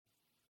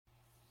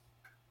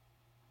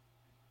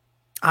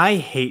I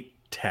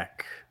hate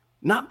Tech.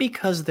 Not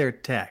because they're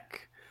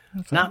Tech.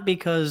 Okay. Not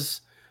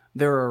because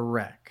they're a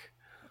wreck.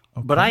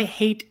 Okay. But I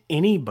hate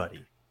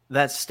anybody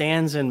that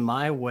stands in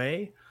my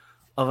way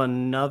of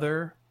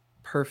another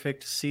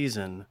perfect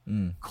season,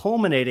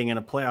 culminating in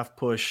a playoff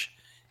push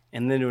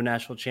and then to a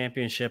national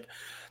championship.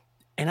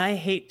 And I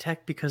hate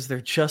Tech because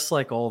they're just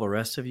like all the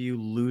rest of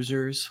you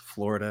losers,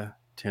 Florida,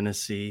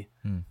 Tennessee,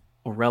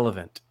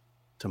 irrelevant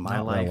to my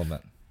life.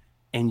 Relevant.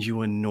 And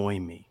you annoy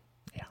me.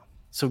 Yeah.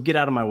 So get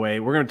out of my way.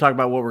 We're going to talk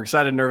about what we're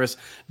excited and nervous.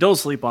 Don't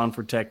sleep on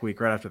for Tech Week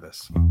right after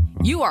this.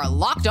 You are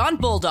Locked On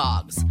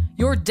Bulldogs,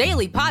 your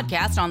daily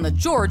podcast on the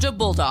Georgia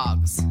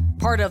Bulldogs.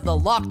 Part of the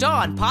Locked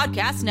On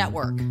Podcast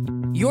Network.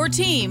 Your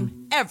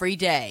team every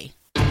day.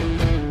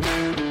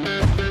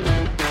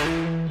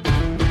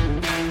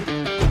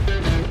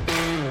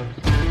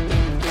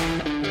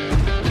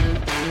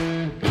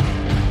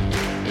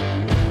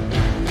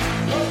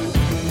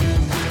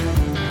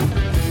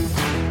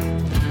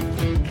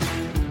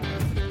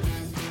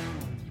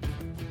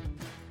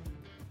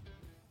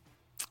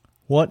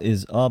 What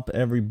is up,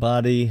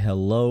 everybody?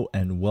 Hello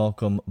and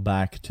welcome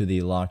back to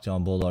the Locked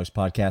On Bulldogs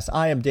podcast.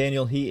 I am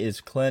Daniel. He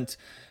is Clint.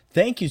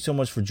 Thank you so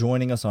much for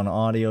joining us on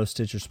audio,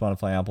 Stitcher,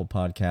 Spotify, Apple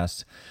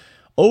Podcasts.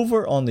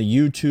 Over on the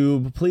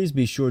YouTube, please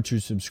be sure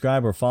to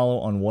subscribe or follow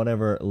on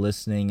whatever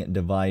listening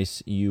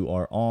device you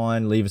are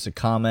on. Leave us a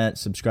comment,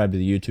 subscribe to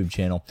the YouTube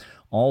channel.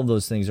 All of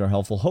those things are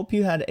helpful. Hope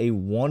you had a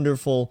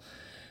wonderful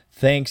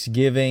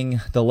Thanksgiving.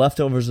 The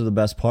leftovers are the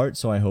best part,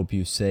 so I hope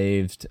you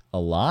saved a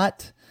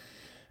lot.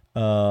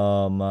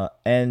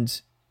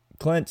 And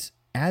Clint,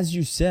 as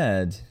you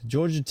said,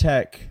 Georgia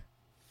Tech,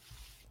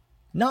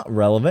 not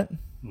relevant.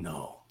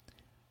 No.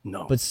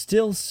 But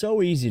still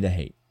so easy to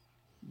hate.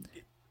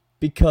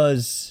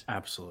 Because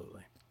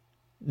absolutely.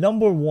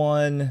 Number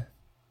one,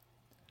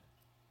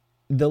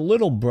 the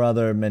little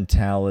brother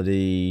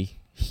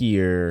mentality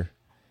here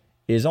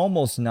is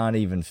almost not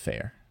even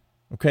fair.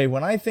 Okay,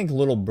 when I think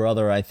little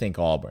brother, I think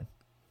Auburn.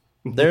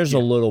 There's a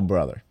little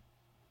brother.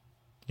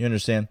 You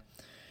understand?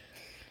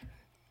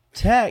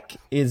 Tech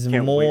is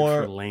Can't more.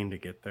 Wait for Lane to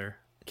get there.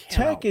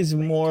 Tech is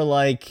more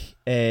like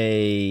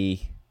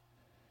a.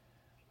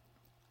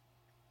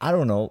 I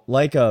don't know,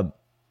 like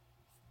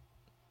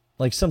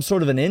some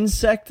sort of an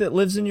insect that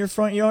lives in your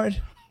front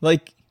yard.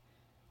 Like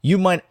you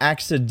might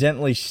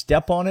accidentally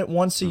step on it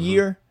once a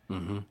year,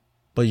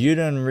 but you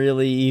don't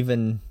really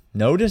even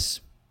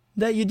notice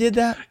that you did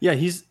that. Yeah,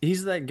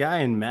 he's that guy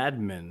in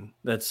Mad Men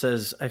that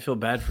says, "I feel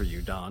bad for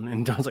you, Don,"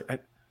 and Don's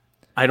like,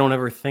 "I don't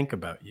ever think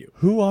about you."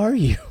 Who are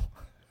you?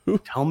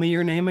 Tell me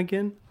your name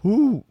again.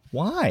 Who?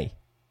 Why?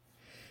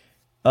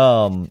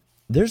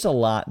 There's a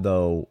lot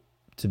though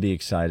to be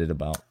excited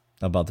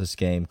about this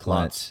game,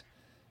 Clint. Lots.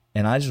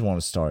 And I just want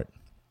to start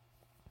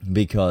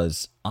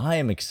because I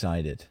am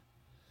excited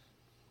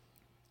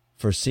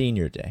for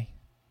Senior Day.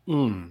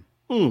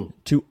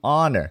 To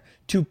honor,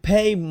 to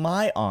pay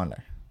my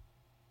honor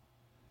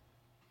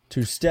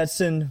to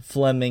Stetson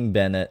Fleming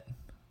Bennett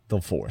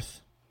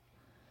IV.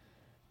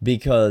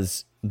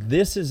 Because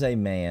this is a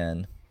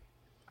man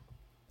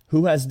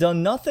who has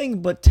done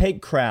nothing but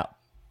take crap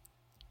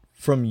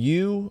from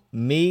you,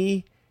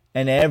 me,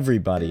 and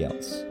everybody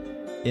else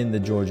in the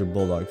Georgia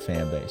Bulldog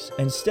fan base.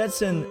 And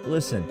Stetson,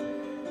 listen,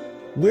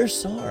 we're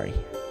sorry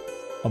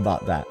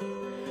about that.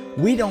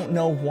 We don't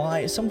know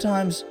why.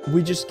 Sometimes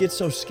we just get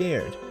so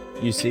scared,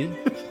 you see?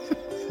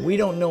 We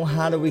don't know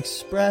how to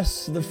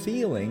express the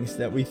feelings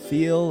that we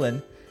feel.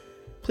 And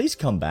please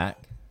come back,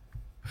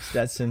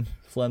 Stetson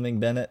Fleming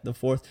Bennett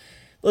IV.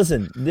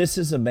 Listen, this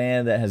is a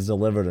man that has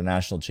delivered a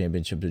national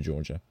championship to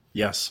Georgia.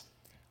 Yes.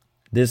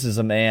 This is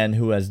a man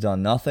who has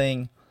done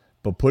nothing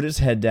but put his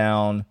head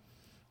down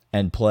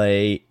and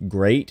play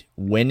great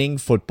winning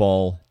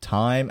football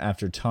time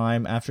after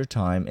time after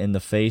time in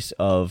the face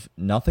of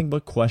nothing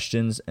but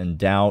questions and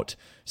doubt.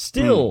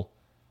 Still,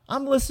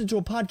 I'm listening to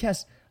a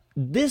podcast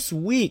this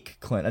week,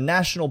 Clint, a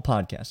national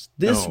podcast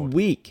this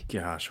week.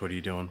 Gosh, what are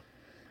you doing?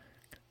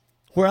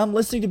 Where I'm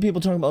listening to people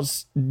talking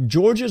about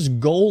Georgia's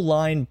goal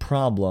line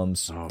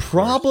problems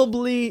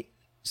probably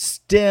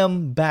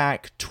stem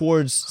back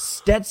towards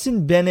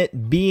Stetson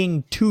Bennett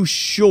being too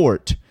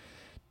short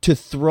to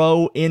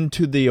throw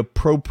into the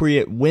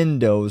appropriate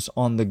windows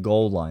on the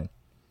goal line.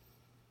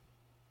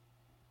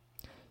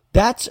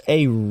 That's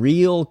a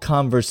real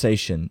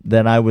conversation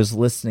that I was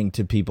listening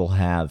to people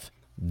have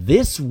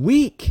this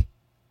week.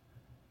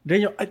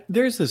 Daniel,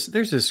 there's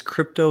this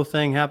crypto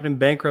thing happening,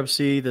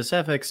 bankruptcy, this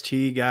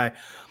FXT guy.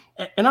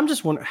 And I'm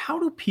just wondering, how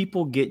do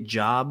people get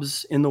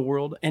jobs in the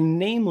world? And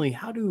namely,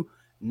 how do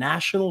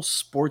national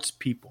sports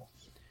people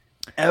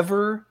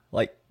ever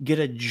get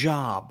a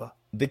job?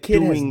 The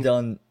kid has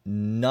done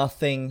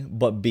nothing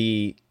but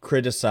be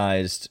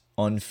criticized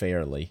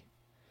unfairly.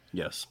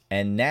 Yes.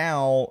 And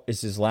now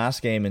it's his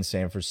last game in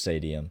Sanford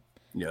Stadium.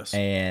 Yes.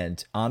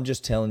 And I'm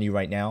just telling you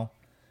right now,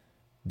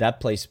 that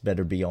place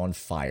better be on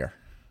fire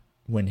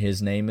when his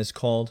name is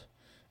called.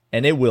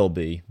 And it will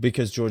be,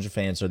 because Georgia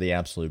fans are the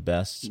absolute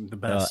best. The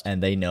best.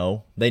 And they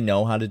know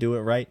how to do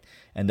it right.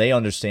 And they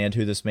understand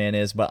who this man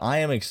is. But I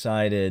am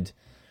excited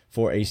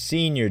for a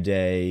senior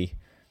day.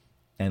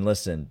 And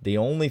listen, the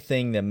only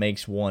thing that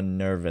makes one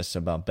nervous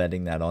about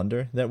betting that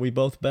under that we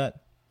both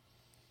bet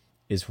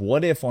is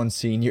what if on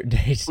senior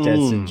day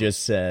Stetson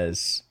just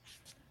says,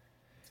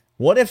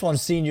 what if on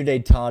senior day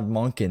Todd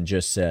Monken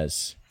just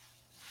says,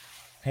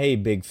 hey,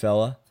 big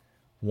fella,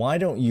 why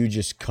don't you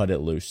just cut it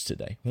loose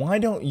today? Why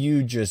don't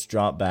you just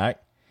drop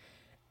back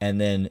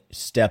and then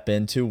step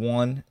into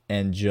one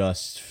and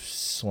just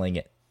sling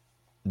it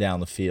down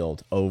the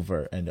field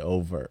over and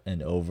over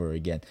and over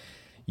again?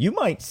 You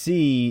might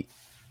see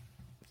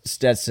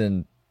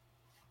Stetson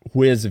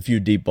whiz a few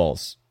deep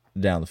balls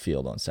down the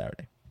field on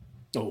Saturday.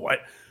 Oh,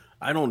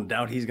 I don't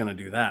doubt he's going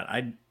to do that.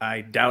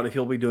 I doubt if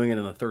he'll be doing it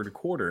in the third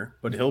quarter,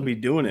 but he'll be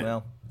doing it.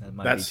 Well, that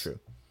might be true.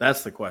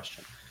 That's the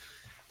question.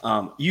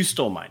 You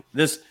stole mine.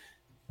 This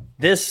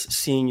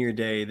senior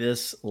day,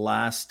 this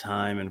last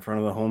time in front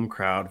of the home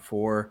crowd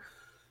for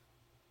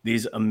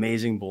these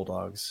amazing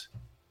Bulldogs,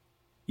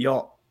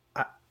 y'all,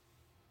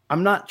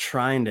 I'm not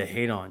trying to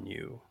hate on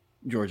you,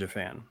 Georgia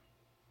fan.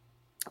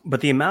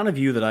 But the amount of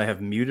you that I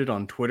have muted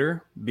on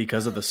Twitter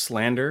because of the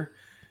slander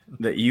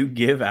that you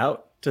give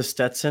out to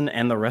Stetson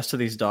and the rest of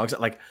these dogs,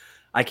 like,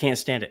 I can't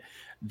stand it.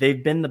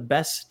 They've been the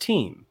best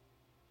team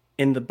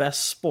in the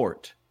best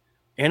sport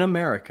in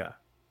America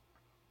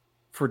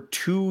for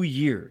 2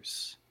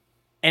 years.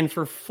 And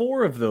for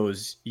 4 of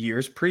those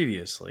years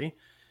previously,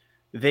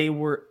 they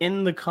were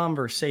in the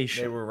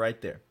conversation. They were right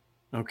there.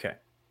 Okay.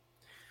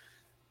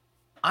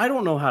 I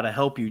don't know how to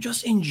help you.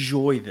 Just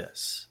enjoy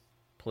this.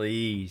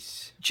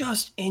 Please.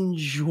 Just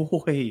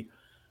enjoy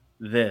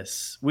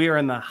this. We are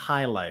in the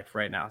high life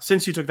right now.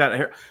 Since you took that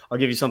here, I'll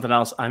give you something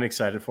else I'm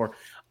excited for.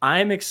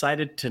 I'm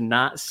excited to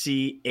not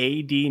see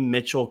A.D.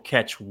 Mitchell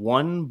catch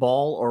one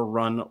ball or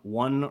run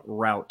one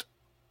route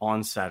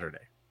on Saturday.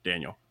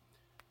 Daniel.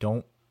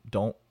 Don't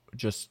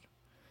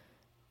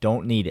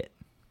need it.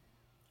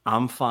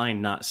 I'm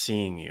fine not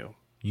seeing you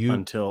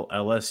until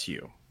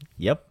LSU.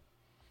 Yep.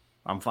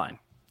 I'm fine.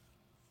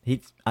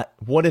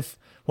 What if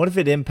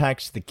it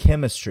impacts the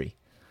chemistry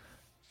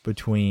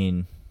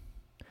between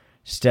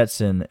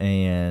Stetson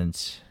and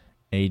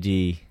AD?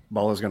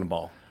 Ball is going to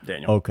ball,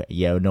 Daniel. Okay.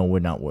 Yeah, no, we're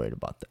not worried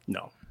about that.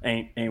 No,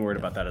 ain't worried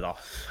about that at all.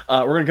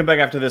 We're going to come back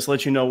after this,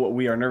 let you know what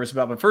we are nervous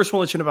about. But first,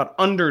 we'll let you know about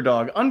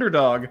Underdog.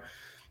 Underdog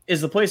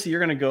is the place that you're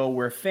going to go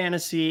where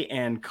fantasy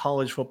and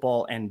college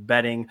football and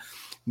betting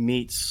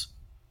meets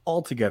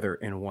all together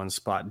in one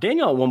spot.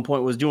 Daniel at one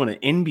point was doing an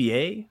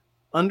NBA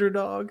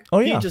Underdog. Oh,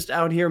 yeah. He just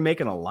out here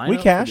making a lineup. We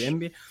cashed. For the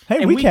NBA.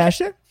 Hey, we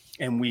cashed it.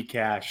 And we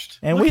cashed.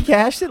 We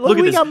cashed it. Look,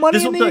 we got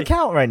money in the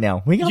account right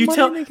now. We got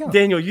money in the account.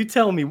 Daniel, you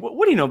tell me,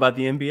 what do you know about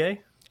the NBA?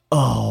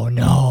 Oh,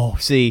 no.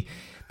 See,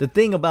 the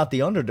thing about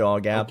the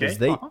Underdog app is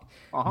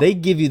they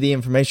give you the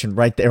information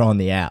right there on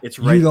the app. It's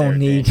right You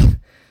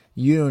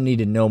don't need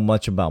to know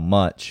much about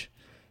much.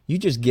 You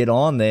just get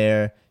on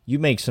there. You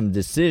make some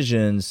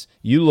decisions.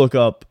 You look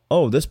up,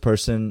 oh, this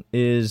person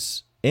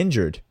is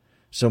injured,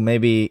 so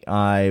maybe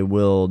I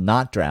will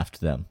not draft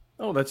them.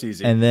 Oh, that's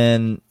easy. And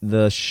then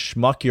the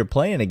schmuck you're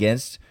playing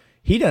against,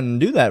 he doesn't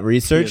do that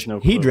research.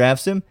 He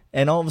drafts him,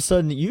 and all of a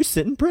sudden you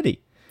sitting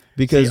pretty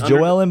because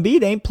Joel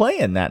Embiid ain't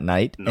playing that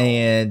night,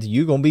 and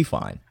you going to be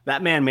fine.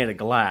 That man made a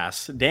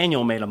glass.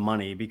 Daniel made a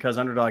money because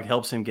Underdog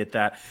helps him get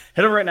that.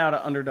 Head over right now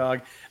to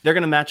Underdog. They're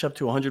going to match up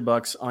to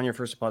 $100 on your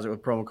first deposit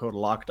with promo code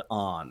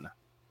LOCKEDON.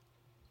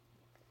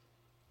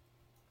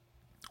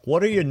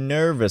 What are you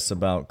nervous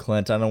about,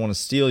 Clint? I don't want to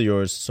steal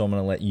yours, so I'm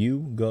going to let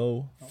you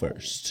go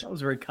first. That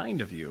was very kind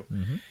of you.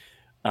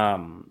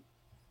 Mm-hmm.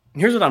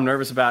 Here's what I'm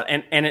nervous about,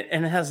 and it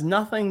has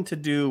nothing to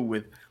do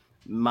with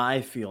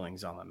my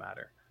feelings on the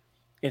matter.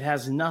 It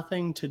has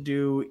nothing to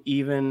do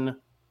even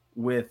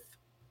with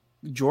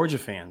Georgia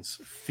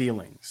fans'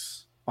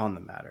 feelings on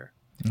the matter.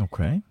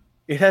 Okay.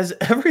 It has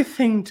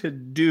everything to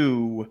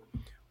do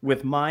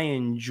with my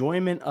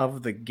enjoyment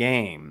of the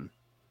game.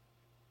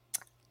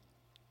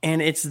 And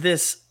it's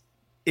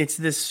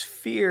this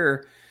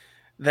fear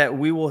that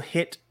we will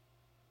hit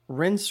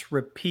rinse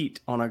repeat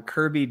on a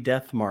Kirby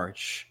Death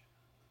March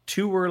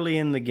too early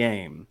in the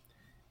game,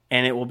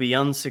 and it will be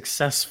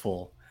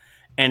unsuccessful,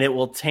 and it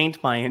will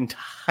taint my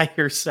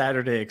entire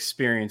Saturday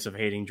experience of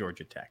hating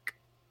Georgia Tech.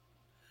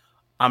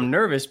 I'm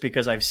nervous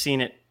because I've seen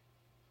it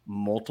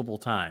multiple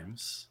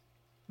times.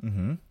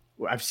 Mm-hmm.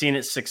 I've seen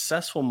it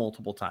successful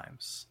multiple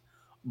times.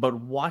 But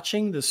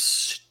watching the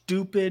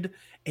stupid,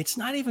 it's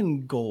not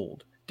even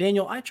gold.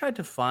 Daniel, I tried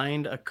to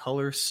find a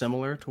color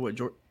similar to what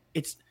Georgia.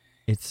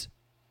 It's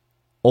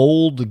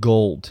old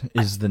gold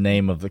is the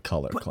name of the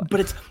color. But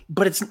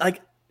it's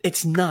like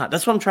it's not.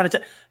 That's what I'm trying to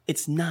tell.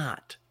 It's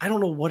not. I don't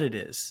know what it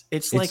is.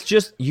 It's like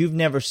just you've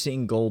never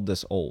seen gold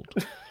this old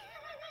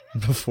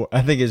before.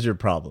 I think is your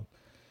problem.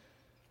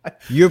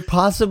 You're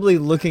possibly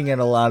looking at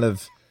a lot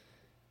of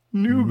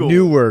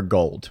newer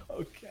gold.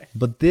 Okay.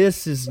 But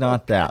this is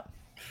not that.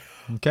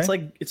 Okay.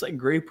 It's like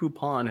Grey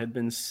Poupon had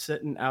been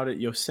sitting out at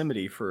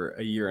Yosemite for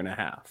a year and a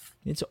half.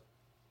 It's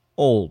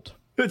old.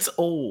 It's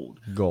old.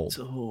 Gold. It's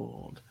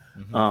old.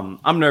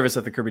 I'm nervous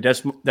that the Kirby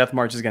Death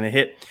March is going to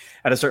hit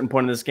at a certain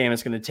point in this game.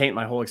 It's going to taint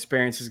my whole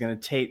experience. It's going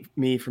to taint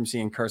me from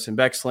seeing Carson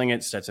Beck sling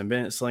it, Stetson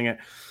Bennett sling it.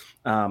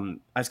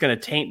 It's going to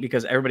taint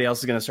because everybody else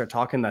is going to start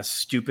talking. That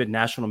stupid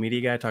national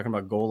media guy talking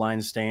about goal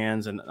line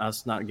stands and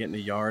us not getting a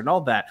yard and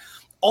all that.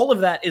 All of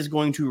that is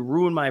going to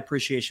ruin my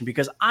appreciation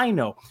because I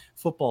know,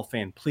 football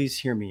fan, please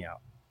hear me out.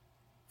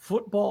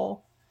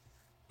 Football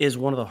is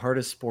one of the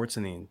hardest sports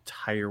in the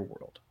entire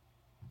world.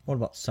 What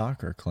about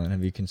soccer, Clint?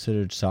 Have you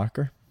considered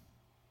soccer?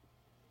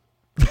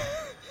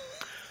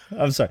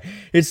 I'm sorry.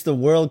 It's the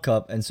World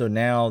Cup, and so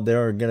now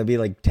there are going to be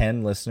like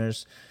 10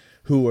 listeners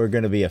who are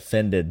going to be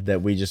offended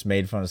that we just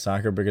made fun of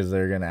soccer because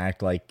they're going to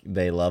act like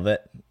they love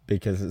it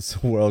because it's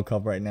the World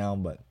Cup right now.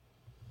 But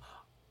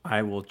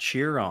I will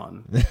cheer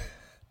on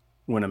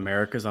when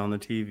America's on the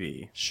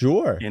TV.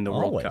 Sure. In the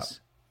World Cup.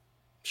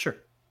 Sure.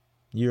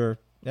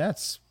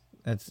 That's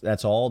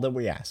all that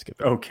we ask of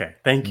you. Okay.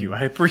 Thank you.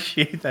 I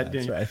appreciate that,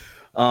 That's Daniel.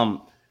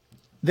 right.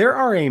 There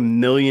are a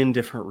million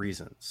different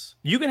reasons.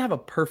 You can have a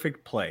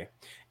perfect play.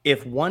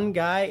 If one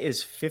guy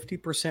is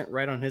 50%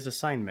 right on his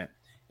assignment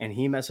and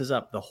he messes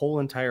up, the whole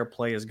entire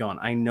play is gone.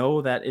 I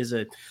know that is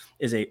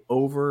a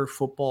over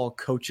football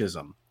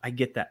coachism. I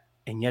get that.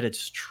 And yet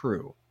it's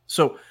true.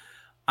 So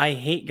I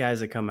hate guys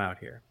that come out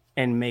here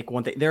and make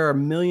one thing. There are a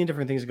million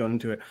different things going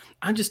into it.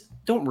 I just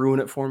don't ruin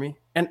it for me.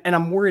 And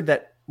I'm worried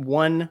that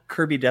one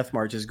Kirby Death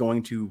March is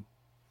going to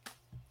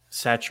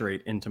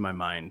saturate into my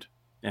mind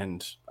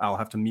and I'll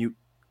have to mute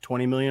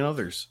 20 million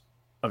others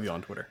of you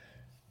on Twitter.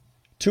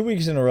 2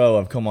 weeks in a row,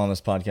 I've come on this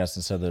podcast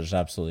and said there's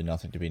absolutely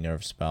nothing to be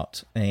nervous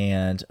about.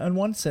 And in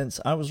one sense,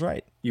 I was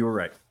right. You were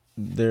right.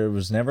 There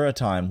was never a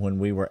time when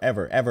we were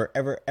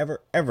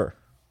ever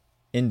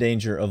in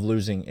danger of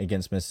losing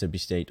against Mississippi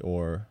State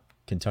or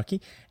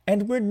Kentucky.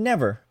 And we're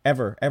never,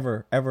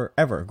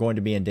 ever going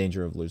to be in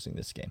danger of losing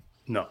this game.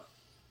 No.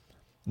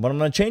 But I'm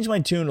going to change my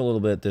tune a little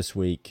bit this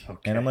week.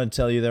 Okay. And I'm going to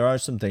tell you there are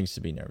some things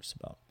to be nervous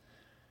about.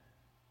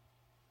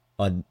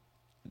 A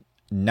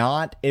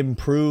not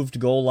improved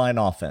goal line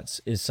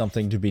offense is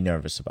something to be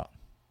nervous about.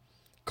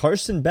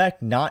 Carson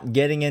Beck not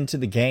getting into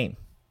the game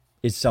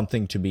is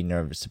something to be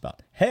nervous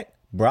about. Heck,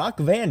 Brock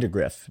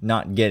Vandagriff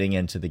not getting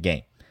into the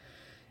game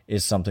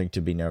is something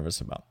to be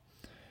nervous about.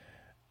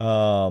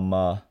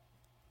 I'm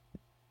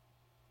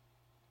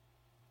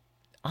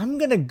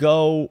going to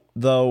go,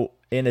 though,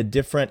 in a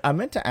different... I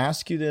meant to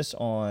ask you this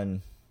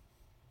on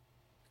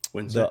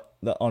Wednesday.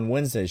 On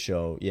Wednesday's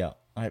show, yeah.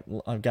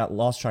 I've got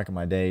lost track of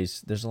my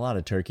days. There's a lot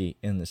of turkey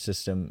in the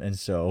system, and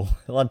so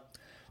a lot of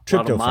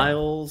tryptophan.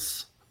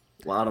 miles.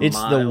 It's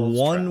the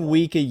one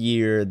week a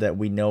year that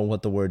we know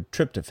what the word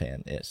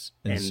tryptophan is,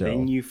 and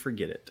then you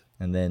forget it,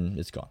 and then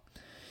it's gone.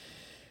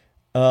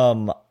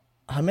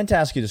 I meant to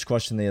ask you this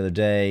question the other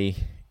day,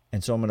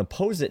 and so I'm going to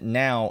pose it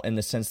now in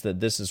the sense that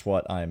this is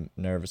what I'm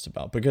nervous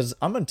about, because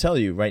I'm going to tell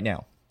you right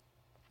now,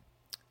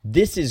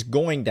 this is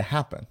going to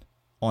happen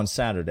on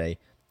Saturday.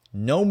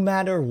 No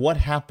matter what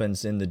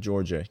happens in the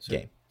Georgia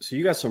game. So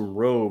you got some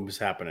robes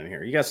happening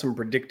here. You got some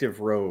predictive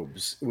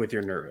robes with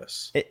your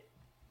nervous.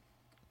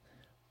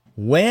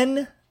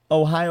 When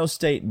Ohio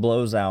State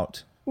blows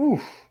out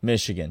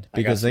Michigan,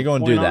 because they're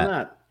going to do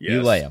that. Yes.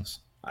 You lay them.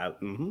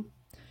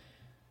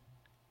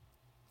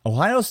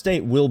 Ohio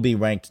State will be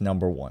ranked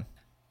number 1.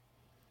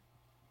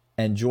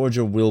 And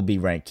Georgia will be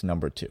ranked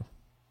number 2.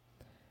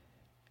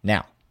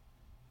 Now,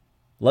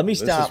 let me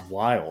stop. This is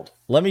wild.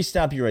 Let me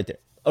stop you right there.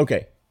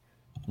 Okay.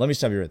 Let me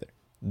stop you right there.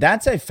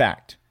 That's a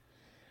fact.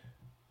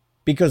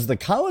 Because the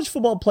College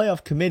Football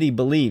Playoff Committee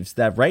believes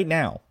that right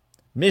now,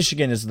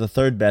 Michigan is the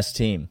 3rd best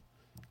team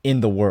in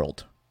the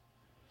world.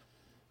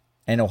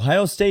 And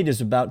Ohio State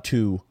is about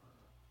to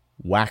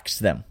wax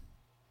them.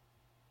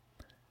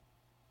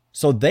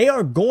 So they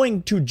are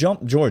going to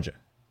jump Georgia,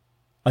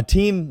 a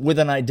team with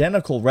an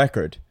identical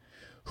record,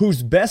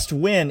 whose best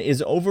win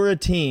is over a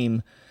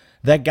team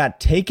that got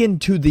taken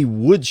to the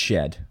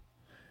woodshed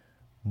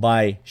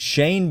by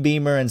Shane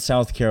Beamer in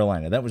South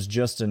Carolina. That was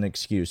just an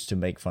excuse to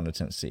make fun of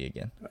Tennessee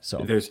again. So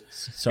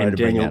sorry to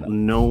bring that up.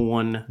 No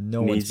one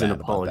needs an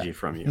apology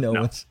from you. No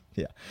one's.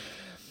 Yeah.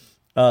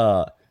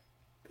 Ohio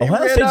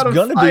State's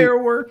gonna be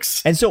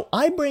fireworks. And so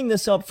I bring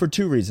this up for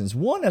 2 reasons.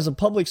 One, as a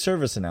public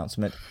service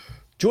announcement,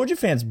 Georgia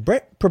fans,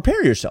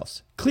 prepare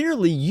yourselves.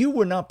 Clearly, you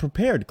were not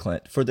prepared,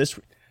 Clint, for this.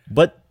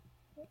 But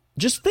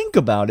just think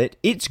about it.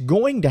 It's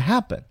going to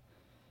happen.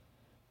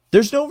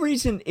 There's no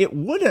reason it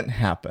wouldn't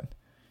happen.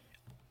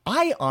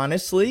 I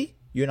honestly,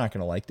 you're not going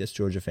to like this,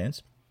 Georgia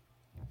fans.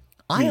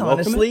 I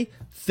honestly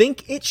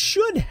think it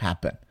should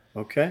happen.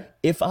 Okay.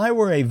 If I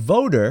were a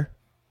voter,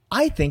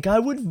 I think I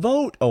would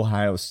vote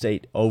Ohio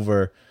State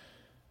over.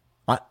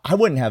 I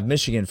wouldn't have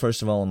Michigan,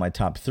 first of all, in my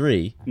top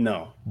 3.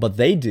 No. But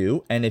they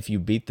do, and if you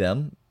beat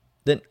them,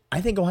 then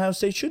I think Ohio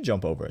State should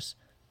jump over us.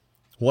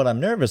 What I'm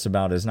nervous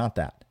about is not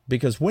that.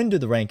 Because when do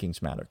the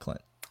rankings matter,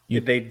 Clint?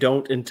 They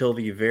don't until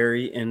the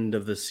very end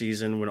of the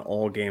season when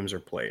all games are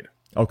played.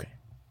 Okay.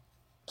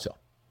 So,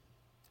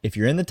 if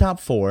you're in the top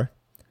 4,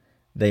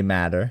 they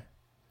matter.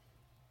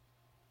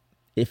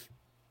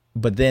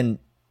 But then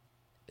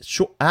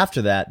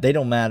after that, they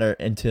don't matter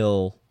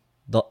until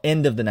the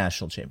end of the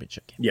national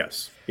championship game.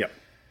 Yes. Yep.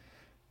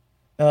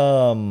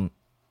 I'm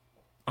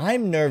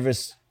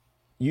nervous.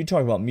 You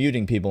talk about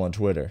muting people on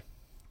Twitter.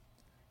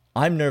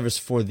 I'm nervous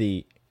for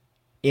the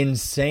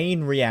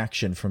insane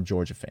reaction from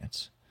Georgia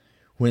fans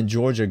when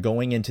Georgia,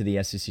 going into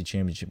the SEC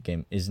championship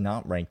game, is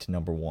not ranked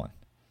number 1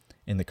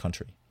 in the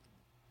country.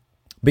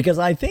 Because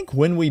I think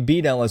when we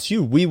beat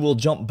LSU, we will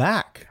jump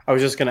back. I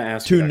was just going to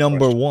ask to you that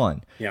number question.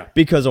 1. Yeah.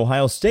 Because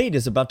Ohio State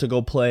is about to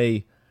go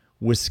play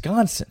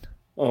Wisconsin.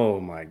 Oh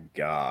my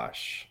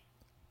gosh.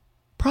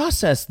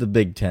 Process the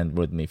Big Ten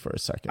with me for a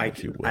second,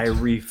 if you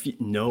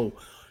would. No,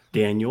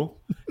 Daniel,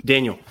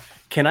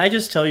 can I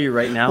just tell you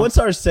right now? What's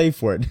our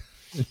safe word?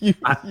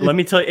 Let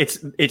me tell you,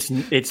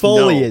 it's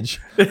foliage.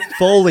 No.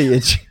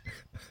 Foliage.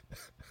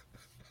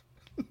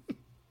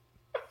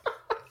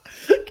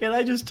 Can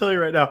I just tell you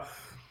right now,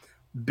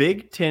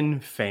 Big Ten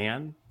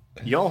fan,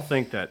 y'all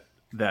think that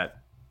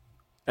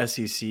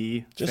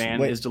SEC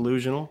fan is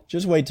delusional?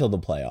 Just wait till the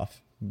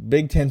playoff.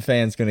 Big Ten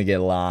fans going to get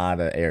a lot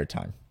of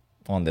airtime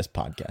on this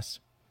podcast.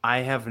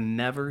 I have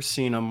never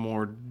seen a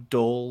more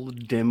dull,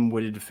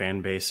 dim-witted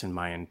fan base in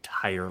my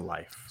entire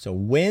life. So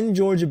when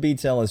Georgia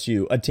beats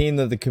LSU, a team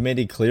that the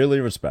committee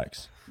clearly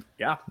respects,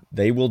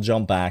 they will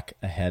jump back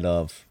ahead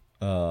of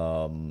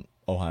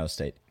Ohio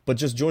State. But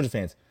just Georgia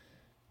fans,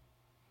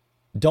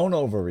 don't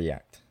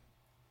overreact.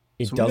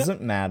 It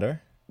doesn't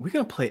matter. We're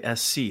going to play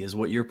SC is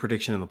what your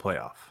prediction in the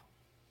playoff.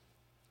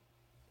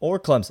 Or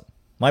Clemson.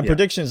 My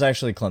prediction is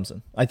actually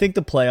Clemson. I think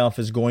the playoff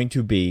is going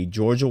to be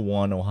Georgia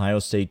 1, Ohio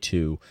State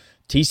 2,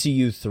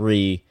 TCU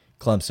 3,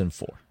 Clemson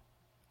 4.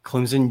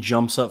 Clemson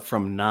jumps up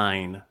from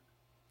 9,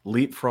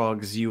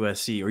 leapfrogs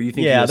USC. Or you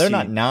think they're USC...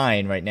 not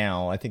 9 right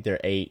now. I think they're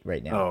 8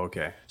 right now. Oh,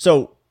 okay.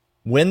 So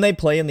when they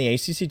play in the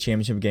ACC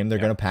championship game, they're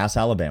going to pass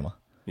Alabama.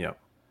 Yep.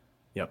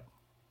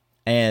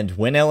 And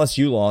when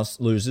LSU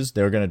loses,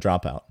 they're going to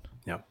drop out.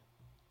 Yep.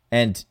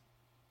 And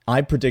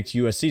I predict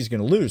USC is going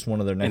to lose one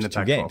of their next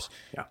 2 games.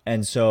 Yeah.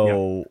 And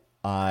so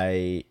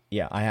I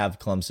have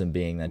Clemson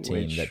being that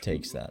team that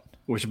takes that.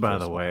 Which, by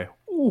the way,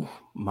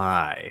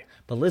 my.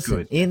 But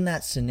listen, in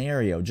that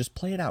scenario, just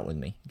play it out with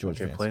me,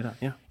 Georgia fans. Play it out,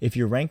 yeah. If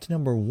you're ranked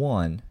number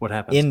 1, what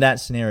happens? In that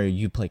scenario,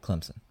 you play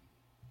Clemson.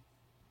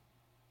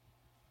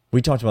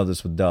 We talked about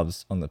this with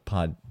Doves on the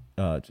pod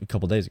a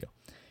couple days ago.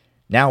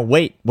 Now,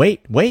 wait.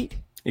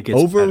 It gets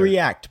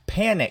overreact. Better.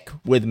 Panic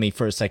with me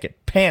for a second.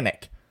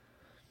 Panic.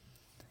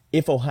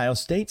 If Ohio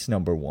State's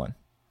number 1,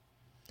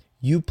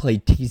 you play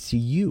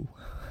TCU.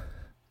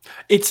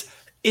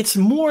 It's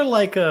more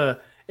like a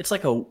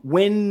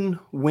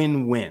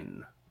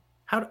win-win-win.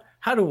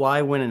 How do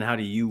I win and how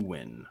do you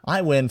win?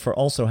 I win for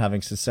also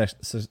having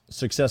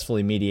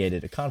successfully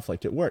mediated a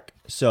conflict at work.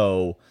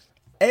 So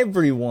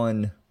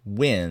everyone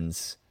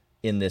wins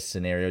in this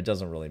scenario. It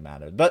doesn't really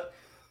matter. But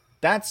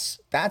that's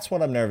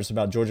what I'm nervous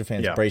about. Georgia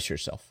fans, brace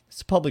yourself.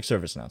 It's a public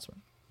service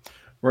announcement.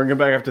 We're going to get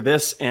back after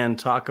this and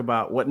talk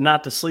about what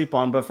not to sleep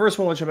on. But first,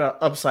 we'll let you about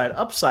Upside.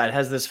 Upside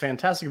has this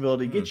fantastic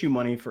ability to get you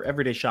money for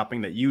everyday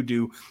shopping that you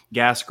do.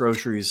 Gas,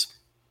 groceries,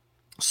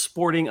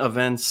 sporting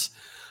events,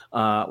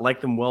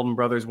 like them Weldon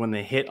Brothers when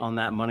they hit on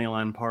that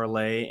Moneyline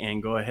parlay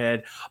and go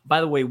ahead.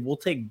 By the way, we'll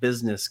take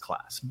business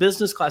class.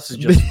 Business class is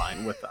just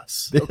fine with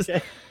us.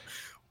 Okay?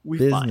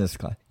 Business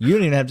class. You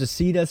don't even have to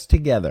seat us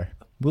together.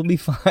 We'll be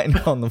fine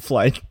on the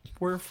flight.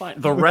 We're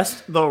fine. The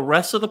rest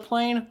of the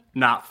plane,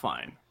 not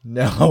fine.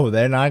 No,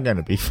 they're not going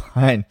to be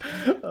fine.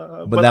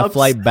 But that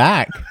flight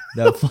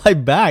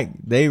back,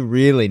 they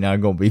really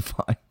not going to be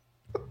fine.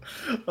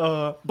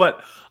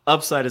 But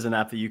Upside is an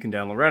app that you can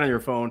download right on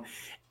your phone,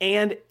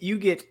 and you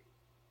get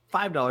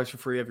 $5 for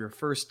free of your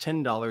first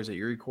 $10 that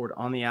you record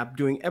on the app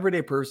doing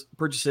everyday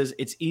purchases.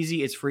 It's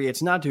easy. It's free.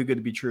 It's not too good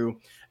to be true.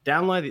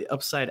 Download the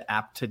Upside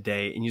app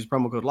today and use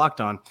promo code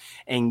LOCKEDON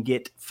and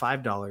get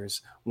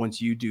 $5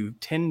 once you do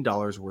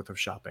 $10 worth of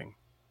shopping.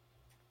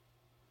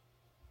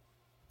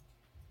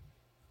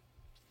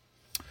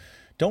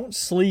 Don't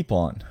sleep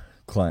on,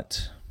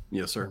 Clint.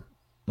 Yes, sir.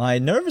 My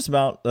nervous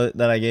about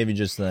that I gave you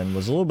just then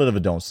was a little bit of a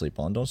don't sleep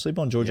on. Don't sleep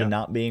on Georgia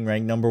not being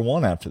ranked number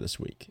 1 after this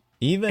week,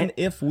 even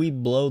if we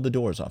blow the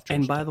doors off Georgia.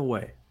 And by the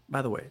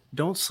way,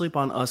 don't sleep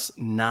on us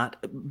not.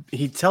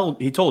 He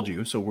told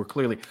you, so we're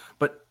clearly,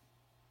 but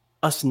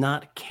us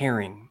not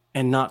caring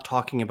and not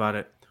talking about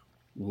it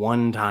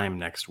one time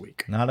next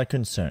week. Not a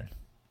concern.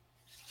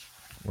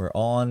 We're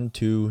on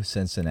to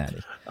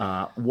Cincinnati.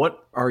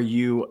 What are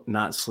you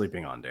not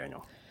sleeping on,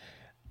 Daniel?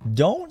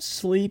 Don't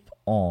sleep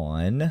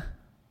on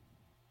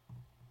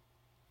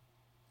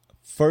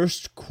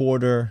first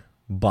quarter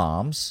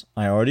bombs.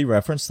 I already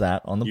referenced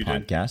that on the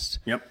podcast. Did.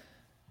 Yep.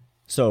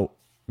 So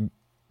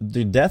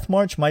the death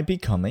march might be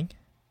coming.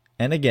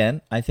 And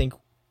again, I think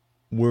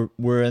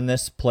we're in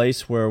this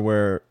place where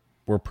we're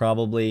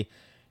probably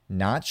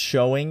not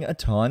showing a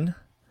ton,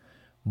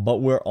 but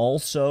we're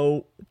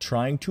also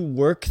trying to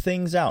work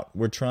things out.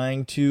 We're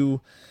trying to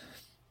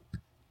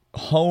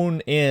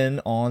hone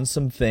in on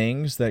some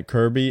things that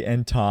Kirby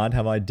and Todd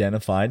have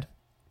identified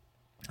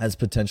as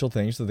potential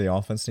things that the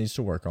offense needs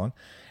to work on.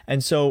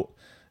 And so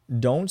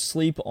don't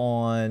sleep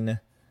on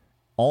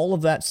all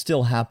of that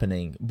still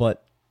happening.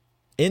 But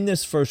in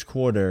this first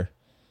quarter,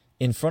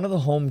 in front of the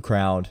home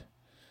crowd,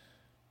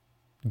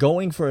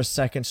 going for a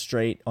second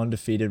straight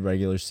undefeated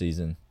regular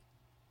season,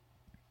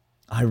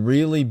 I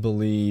really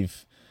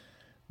believe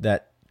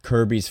that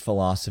Kirby's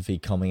philosophy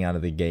coming out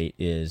of the gate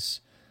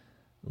is,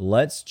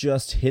 let's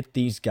just hit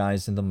these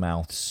guys in the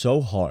mouth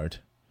so hard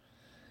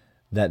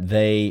that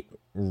they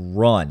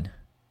run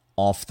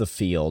off the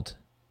field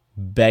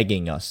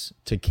begging us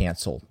to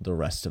cancel the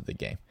rest of the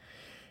game.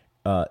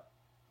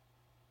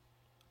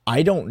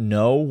 I don't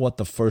know what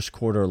the first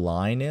quarter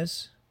line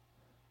is,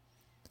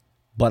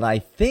 but I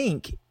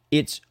think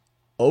it's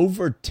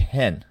over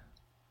 10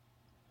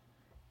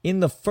 in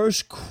the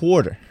first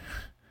quarter.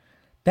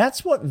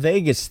 That's what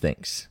Vegas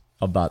thinks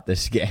about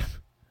this game.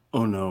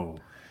 Oh, no.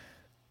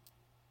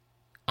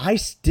 I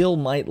still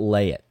might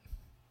lay it.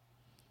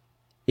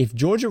 If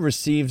Georgia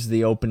receives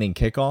the opening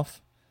kickoff,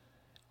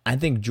 I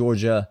think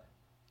Georgia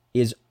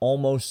is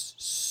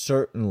almost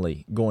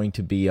certainly going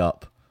to be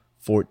up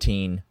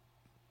 14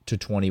 to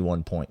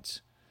 21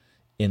 points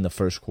in the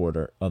first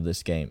quarter of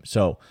this game.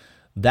 So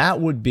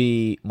that would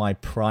be my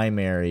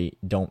primary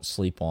don't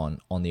sleep on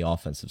the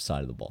offensive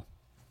side of the ball.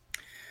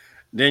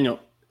 Daniel,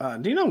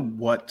 do you know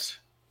what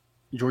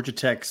Georgia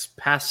Tech's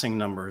passing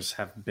numbers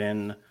have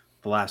been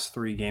the last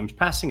 3 games?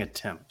 Passing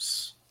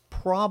attempts.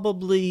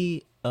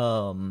 Probably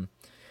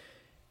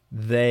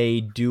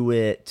they do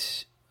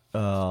it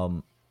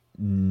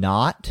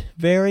not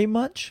very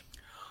much.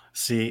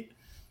 See,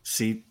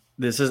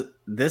 this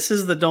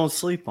is the don't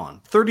sleep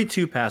on.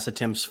 32 pass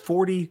attempts,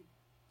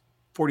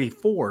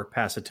 44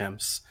 pass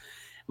attempts.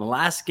 In the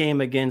last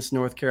game against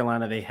North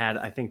Carolina, they had,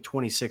 I think,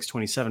 26,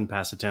 27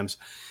 pass attempts.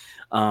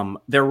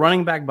 They're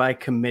running back by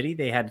committee.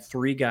 They had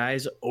 3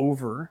 guys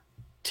over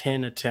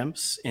 10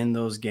 attempts in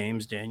those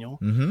games, Daniel.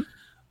 Mm-hmm.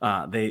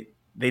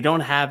 They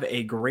don't have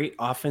a great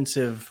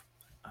offensive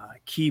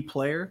key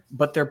player,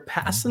 but they're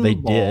passing the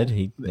ball. They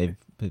did.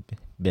 They've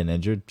been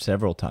injured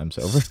several times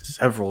over.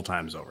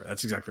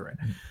 That's exactly right.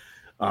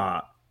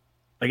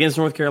 Against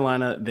North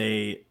Carolina,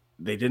 they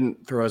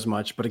didn't throw as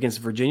much, but against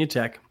Virginia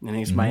Tech and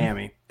against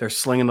Miami, they're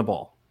slinging the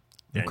ball.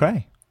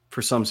 Okay.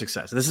 For some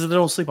success. This is the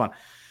don't sleep on.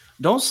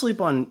 Don't sleep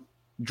on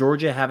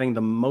Georgia having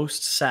the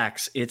most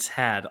sacks it's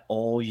had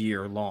all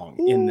year long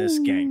in this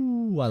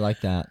game. Ooh, I like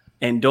that.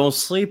 And don't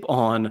sleep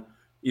on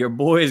your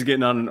boys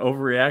getting on an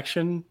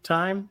overreaction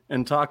time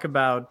and talk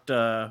about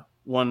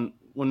one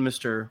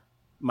Mr.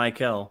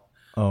 Michael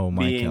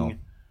being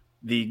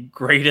the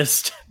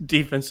greatest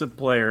defensive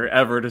player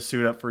ever to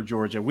suit up for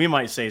Georgia. We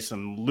might say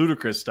some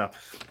ludicrous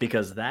stuff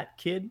because that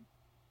kid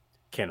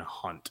can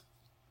hunt.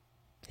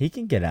 He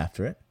can get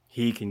after it.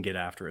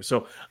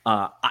 So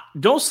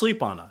don't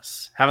sleep on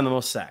us having the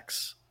most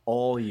sacks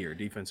all year,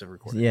 defensive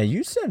recording. Yeah,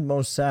 you said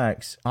most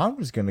sacks. I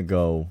was going to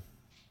go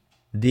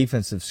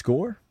defensive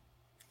score.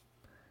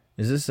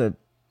 Is this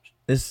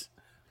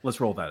Let's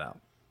roll that out.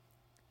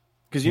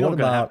 Because what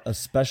about a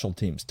special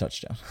teams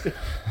touchdown?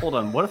 Hold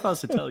on. What if I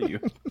was to tell you?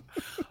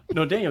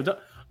 No, Daniel,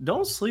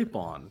 don't sleep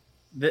on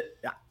that.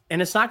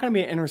 And it's not going to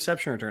be an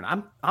interception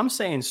return. I'm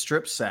saying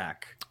strip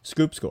sack,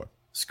 scoop score.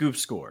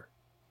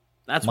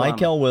 That's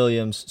Michael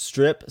Williams,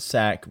 strip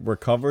sack,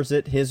 recovers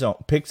it his own,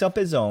 picks up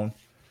his own,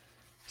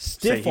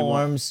 stiff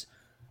arms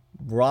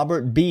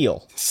Robert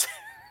Beal.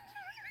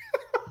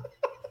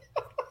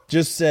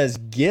 Just says,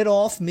 "Get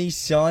off me,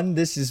 son.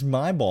 This is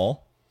my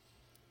ball."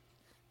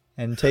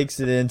 And takes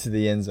it into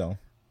the end zone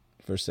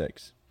for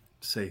 6.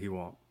 Say he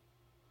won't.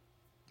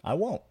 I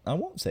won't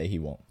say he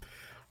won't.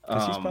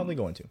 Because he's probably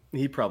going to.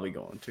 He's probably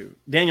going to.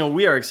 Daniel,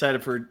 we are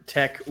excited for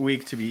Tech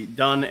Week to be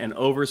done and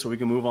over so we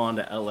can move on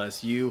to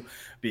LSU.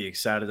 Be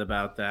excited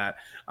about that.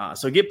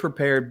 So get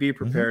prepared. Be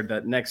prepared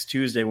that next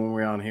Tuesday when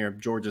we're on here,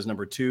 Georgia's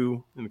number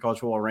 2 in the college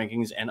football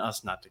rankings and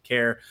us not to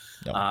care.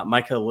 No.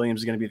 Michael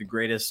Williams is going to be the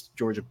greatest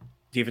Georgia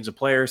defensive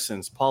player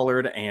since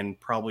Pollard and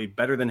probably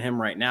better than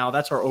him right now.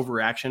 That's our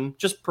overreaction.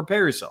 Just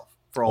prepare yourself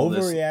for all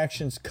this.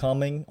 Overreaction's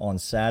coming on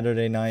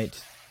Saturday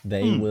night.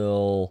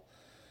 They're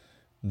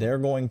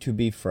going to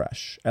be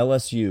fresh.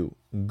 LSU,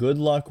 good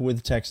luck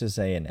with Texas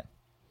A&M.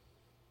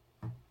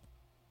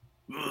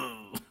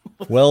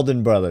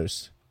 Weldon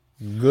Brothers,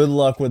 good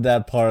luck with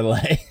that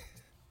parlay.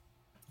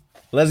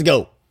 Let's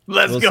go.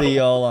 We'll see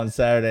y'all on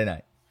Saturday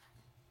night.